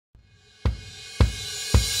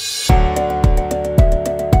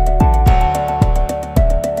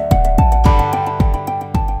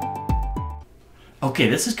Okay,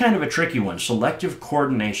 this is kind of a tricky one. Selective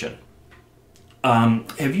coordination.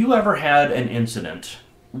 Have you ever had an incident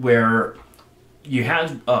where you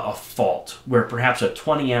had a fault where perhaps a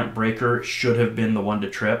 20 amp breaker should have been the one to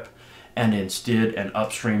trip, and instead an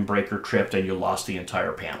upstream breaker tripped and you lost the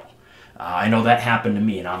entire panel? I know that happened to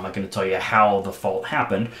me, and I'm not going to tell you how the fault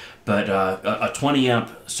happened, but a 20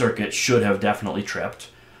 amp circuit should have definitely tripped,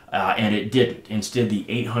 and it didn't. Instead, the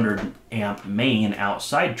 800 amp main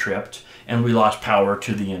outside tripped, and we lost power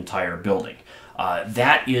to the entire building.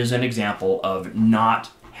 That is an example of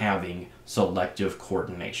not having selective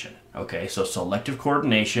coordination. Okay, so selective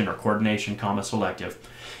coordination, or coordination comma selective,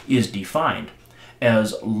 is defined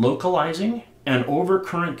as localizing an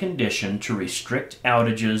overcurrent condition to restrict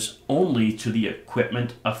outages only to the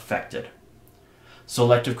equipment affected.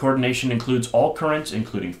 Selective coordination includes all currents,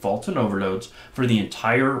 including faults and overloads, for the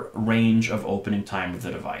entire range of opening time of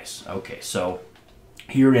the device. Okay, so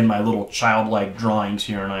here in my little childlike drawings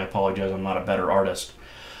here, and I apologize, I'm not a better artist,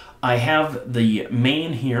 I have the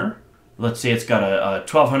main here. Let's say it's got a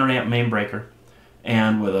 1200 amp main breaker,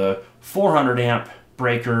 and with a 400 amp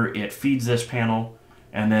breaker it feeds this panel,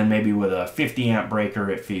 and then maybe with a 50 amp breaker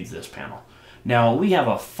it feeds this panel. Now we have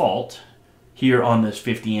a fault here on this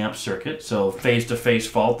 50 amp circuit, so phase-to-phase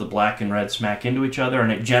fault, the black and red smack into each other,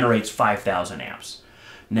 and it generates 5,000 amps.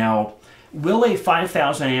 Now, will a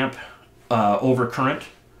 5,000 amp overcurrent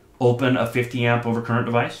open a 50 amp overcurrent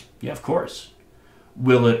device? Yeah, of course.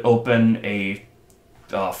 Will it open a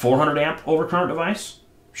 400 amp overcurrent device?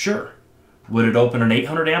 Sure. Would it open an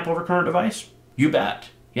 800 amp overcurrent device? You bet.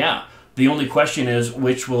 Yeah. The only question is,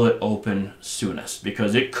 which will it open soonest?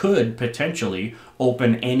 Because it could potentially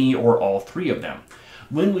open any or all three of them.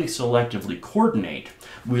 When we selectively coordinate,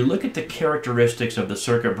 we look at the characteristics of the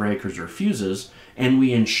circuit breakers or fuses, and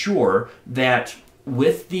we ensure that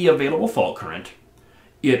with the available fault current,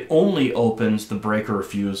 it only opens the breaker or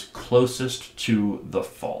fuse closest to the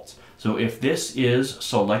fault. So if this is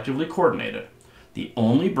selectively coordinated, the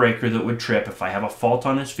only breaker that would trip if I have a fault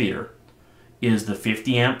on this feeder is the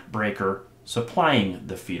 50 amp breaker supplying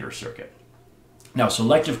the feeder circuit. Now,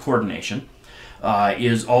 selective coordination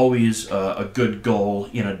is always a good goal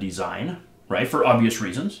in a design, right? For obvious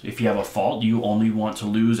reasons. If you have a fault, you only want to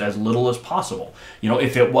lose as little as possible. You know,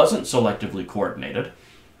 if it wasn't selectively coordinated,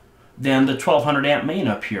 then the 1200 amp main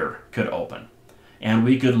up here could open, and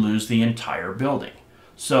we could lose the entire building.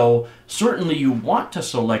 So certainly you want to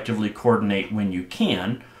selectively coordinate when you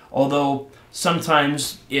can, although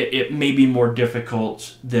sometimes it may be more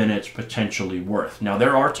difficult than it's potentially worth. Now,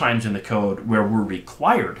 there are times in the code where we're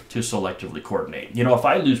required to selectively coordinate. You know, if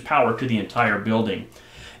I lose power to the entire building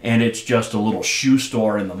and it's just a little shoe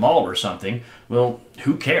store in the mall or something, well,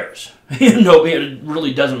 who cares? You know, it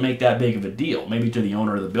really doesn't make that big of a deal. Maybe to the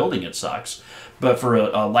owner of the building it sucks, but for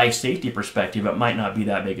a life safety perspective, it might not be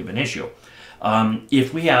that big of an issue.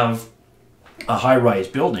 If we have a high-rise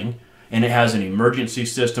building and it has an emergency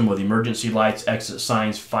system with emergency lights, exit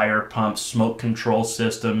signs, fire pumps, smoke control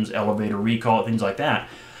systems, elevator recall, things like that,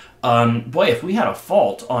 boy, if we had a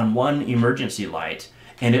fault on one emergency light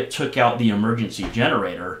and it took out the emergency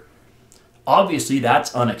generator, obviously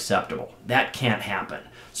that's unacceptable. That can't happen.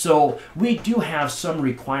 So we do have some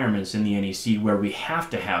requirements in the NEC where we have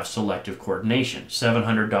to have selective coordination.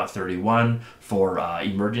 700.31 for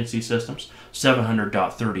emergency systems,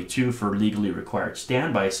 700.32 for legally required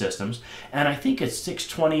standby systems, and I think it's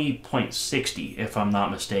 620.60, if I'm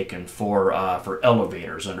not mistaken, for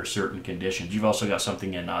elevators under certain conditions. You've also got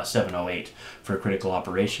something in 708 for critical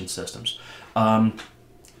operation systems.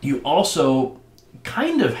 You also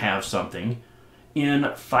kind of have something in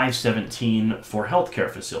 517 for healthcare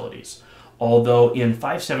facilities. Although in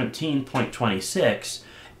 517.26,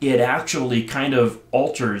 it actually kind of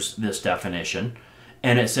alters this definition,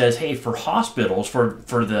 and it says, hey, for hospitals,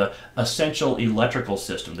 for the essential electrical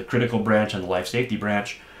system, the critical branch and the life safety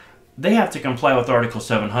branch, they have to comply with Article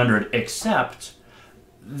 700, except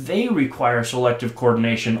they require selective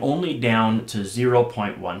coordination only down to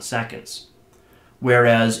 0.1 seconds.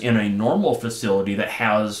 Whereas in a normal facility that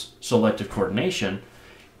has selective coordination,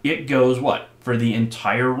 it goes what? For the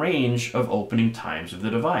entire range of opening times of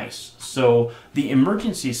the device. So the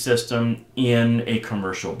emergency system in a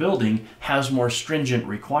commercial building has more stringent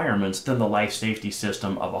requirements than the life safety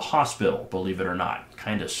system of a hospital, believe it or not.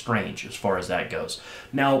 Kind of strange as far as that goes.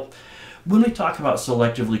 Now, when we talk about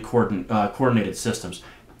selectively coordinated systems,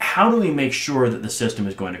 how do we make sure that the system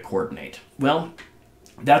is going to coordinate? Well,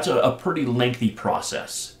 that's a pretty lengthy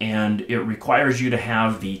process, and it requires you to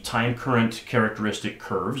have the time current characteristic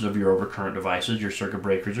curves of your overcurrent devices, your circuit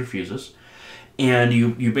breakers or fuses, and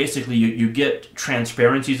you basically you get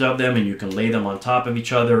transparencies of them, and you can lay them on top of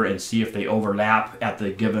each other and see if they overlap at the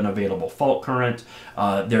given available fault current.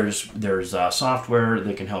 There's software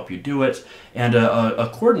that can help you do it, and a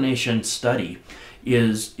coordination study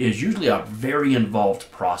is usually a very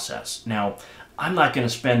involved process. Now, I'm not going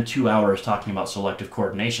to spend 2 hours talking about selective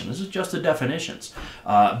coordination. This is just the definitions.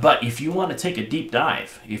 But if you want to take a deep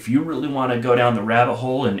dive, if you really want to go down the rabbit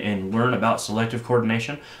hole and learn about selective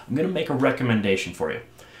coordination, I'm going to make a recommendation for you.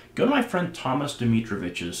 Go to my friend Thomas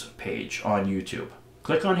Dimitrovich's page on YouTube.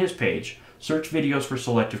 Click on his page, search videos for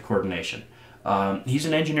selective coordination. He's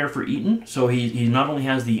an engineer for Eaton, so he not only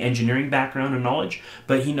has the engineering background and knowledge,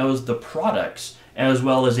 but he knows the products as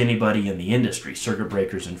well as anybody in the industry, circuit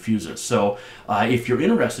breakers and fuses. So if you're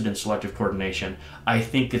interested in selective coordination, I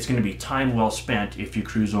think it's going to be time well spent if you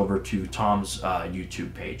cruise over to Tom's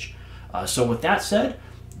YouTube page. So with that said,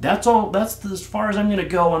 that's as far as I'm going to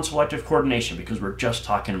go on selective coordination, because we're just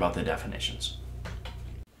talking about the definitions.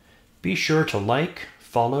 Be sure to like,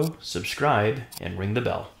 follow, subscribe, and ring the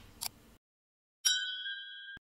bell.